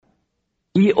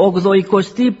Η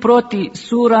 81η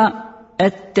σούρα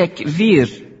Ετ-Τεκβίρ,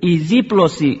 η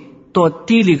δίπλωση, το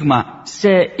τύλιγμα, σε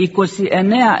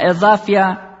 29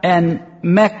 εδάφια εν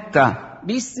Μέκκα.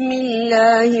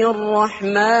 Μπισμillahir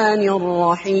Rahmanir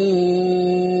Rahim.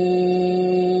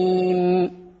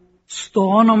 Στο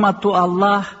όνομα του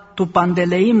Allah, του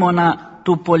Παντελεήμονα,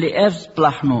 του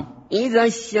Πολυεύσπλαχνου. Idha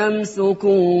ash-shamsu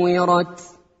kuwirat.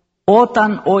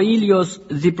 Όταν ο ήλιος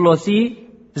διπλωθεί,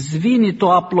 σβήνει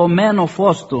το απλωμένο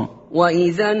φως του.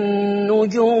 وَإِذَا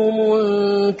النُّجُومُ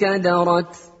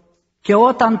انكَدَرَتْ. Και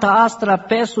όταν τα άστρα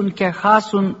πέσουν και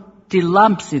χάσουν τη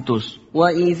λάμψη τους.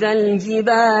 وَإِذَا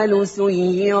الْجِبَالُ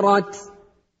سُيِّرَتْ.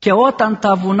 Και όταν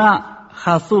τα βουνά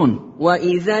χαθούν.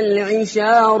 وَإِذَا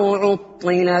الْعِشَارُ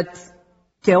عُطِّلَتْ.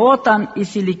 Και όταν οι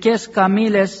θηλυκές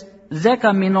καμήλες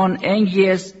 10 μηνών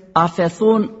έγκυες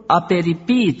αφεθούν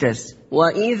απεριποίητες.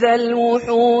 وَإِذَا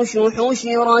الْوُحُوشُ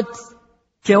حُشِرَتْ.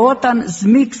 Και όταν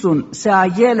σμίξουν σε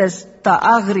αγέλες τα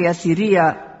άγρια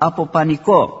θηρία από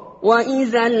πανικό.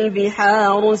 وَإِذَا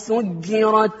الْبِحَارُ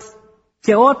سُجِّرَتْ.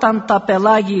 Και όταν τα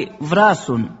πελάγι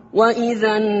βράσουν.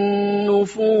 وَإِذَا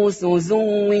النُّفُوسُ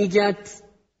زُوِّجَتْ.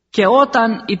 Και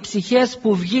όταν οι ψυχές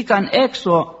που βγήκαν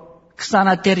έξω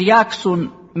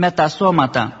ξανατεριάξουν με τα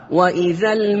σώματα.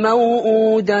 وَإِذَا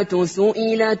الْمَوْءُودَةُ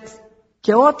سُئِلَتْ.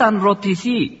 Και όταν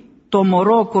ρωτηθεί το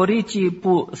μωρό κορίτσι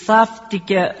που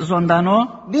θαύτηκε ζωντανό,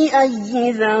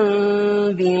 بِأَيِّ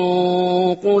ذَنبٍ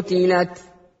قُتِلَتْ.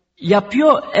 για ποιο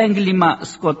έγκλημα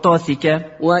σκοτώθηκε.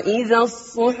 وَإِذَا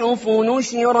الصُّحُفُ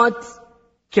نُشِرَتْ.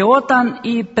 Και όταν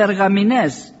οι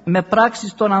περγαμηνές με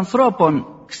πράξεις των ανθρώπων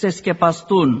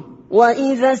ξεσκεπαστούν.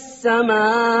 وَإِذَا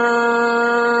السَّمَاءُ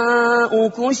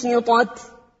كُشِطَتْ.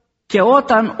 Και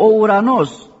όταν ο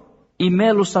ουρανός, η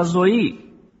μέλουσα ζωή,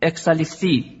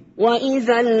 εξαλειφθεί.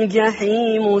 وَإِذَا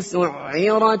الْجَحِيمُ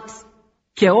سُعِّرَتْ.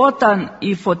 Και όταν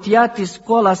η φωτιά της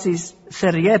κόλασης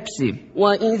θεριέψει.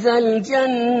 وَإِذَا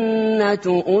الْجَنَّةُ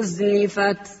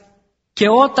أُزْلِفَتْ. Και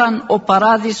όταν ο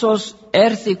παράδεισος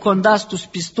έρθει κοντά στους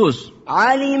πιστούς.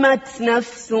 عَلِمَتْ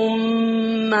نَفْسٌ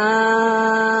مَّا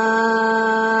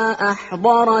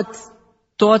أَحْضَرَتْ.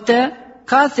 Τότε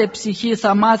κάθε ψυχή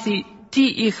θα μάθει τι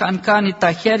είχαν κάνει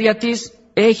τα χέρια της,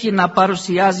 έχει να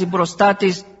παρουσιάζει μπροστά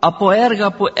της από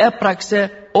έργα που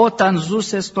έπραξε όταν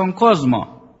ζούσε στον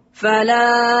κόσμο. فَلَا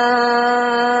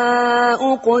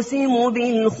أُقْسِمُ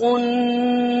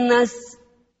بِالْخُنَّسِ.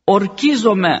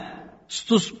 Ορκίζομαι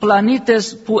στους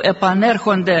πλανήτες που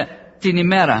επανέρχονται την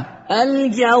ημέρα,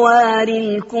 الْجَوَارِ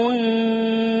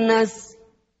الْكُنَّسِ.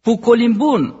 που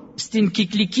κολυμπούν στην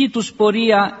κυκλική τους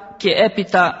πορεία και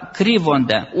έπειτα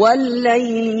κρύβονται.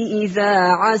 وَاللَّيْلِ إِذَا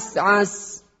عَسْعَسَ.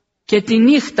 Και τη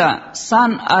νύχτα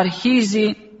σαν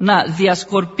αρχίζει να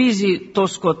διασκορπίζει το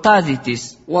σκοτάδι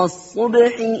της.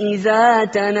 وَالصُّبْحِ إِذَا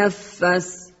تَنَفَّسَ.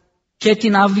 Και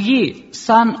την αυγή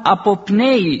σαν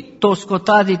αποπνέει το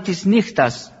σκοτάδι της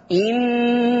νύχτας.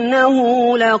 إِنَّهُ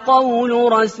لَقَوْلُ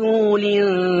رَسُولٍ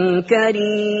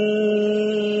كَرِيمٍ.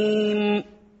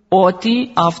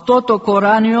 Ότι αυτό το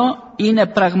Κοράνιο είναι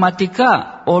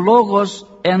πραγματικά ο λόγος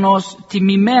ενός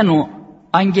τιμημένου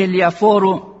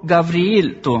αγγελιαφόρου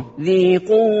Γαβριήλ του. ذِي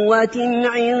قُوَّةٍ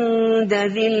عِندَ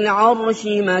ذِي الْعَرْشِ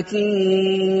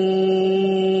مَكِينٍ.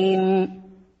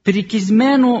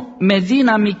 Πρικισμένου με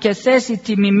δύναμη και θέση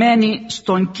τιμημένη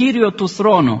στον Κύριο του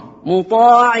θρόνου.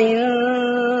 مُطَاعٍ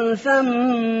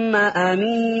ثَمَّ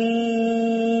أَمِينٍ.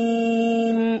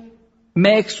 Με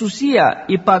εξουσία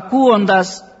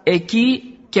υπακούοντας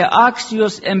εκεί και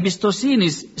άξιος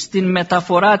εμπιστοσύνης στην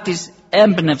μεταφορά της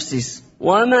έμπνευσης.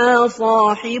 وَمَا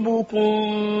صَاحِبُكُم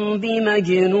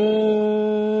بِمَجْنُونٍ.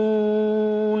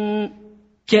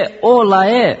 Και ο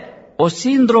λαέ, ο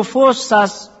σύντροφός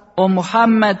σας, ο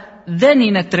Μουχάμμετ, δεν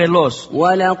είναι τρελός.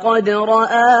 وَلَقَدْ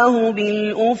رَآهُ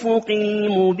بِالْأُفُقِ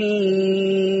الْمُبِينِ.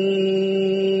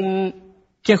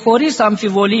 Και χωρίς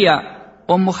αμφιβολία,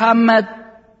 ο Μουχάμμετ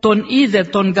τον είδε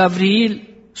τον Γαβριήλ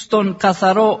στον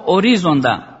καθαρό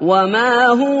ορίζοντα. وَمَا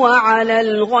هُوَ عَلَى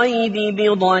الْغَيْبِ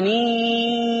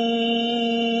بِضَنِينٍ.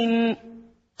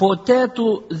 Ποτέ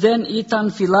του δεν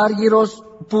ήταν φιλάργυρος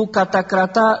που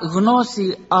κατακρατά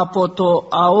γνώση από το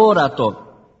αόρατο.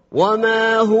 وَمَا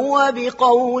هُوَ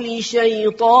بِقَوْلِ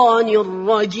شَيْطَانٍ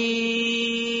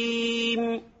رَّجِيمٍ.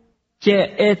 Και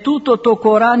ετούτο το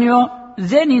Κοράνιο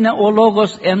δεν είναι ο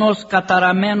λόγος ενός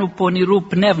καταραμένου πονηρού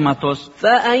πνεύματος.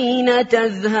 فَأَيْنَ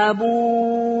تَذْهَبُونَ.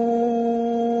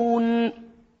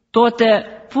 Τότε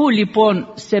πού λοιπόν,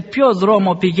 σε ποιο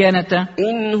δρόμο πηγαίνετε?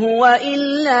 إِنْ هُوَ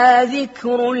إِلَّا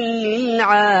ذِكْرٌ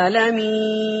لِّلْعَالَمِينَ.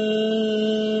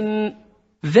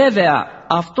 Βέβαια,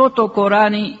 αυτό το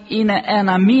Κοράνι είναι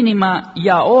ένα μήνυμα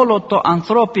για όλο το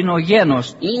ανθρώπινο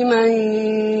γένος.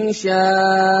 لمن شاء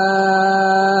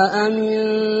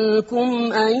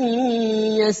منكم أن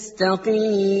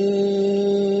يستقيم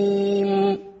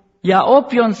Για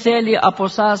όποιον θέλει από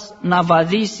σας να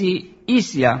βαδίσει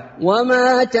ίσια.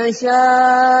 وما تشاءون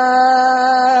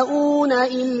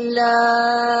إلا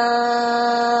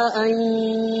أن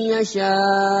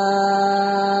يشاء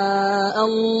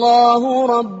الله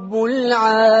رب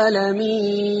العالمين.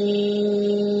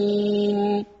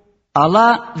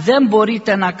 Αλλά δεν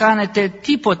μπορείτε να κάνετε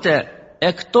τίποτε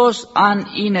εκτός αν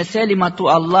είναι θέλημα του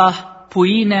Allah που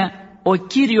είναι ο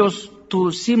Κύριος του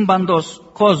σύμπαντος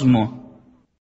κόσμου.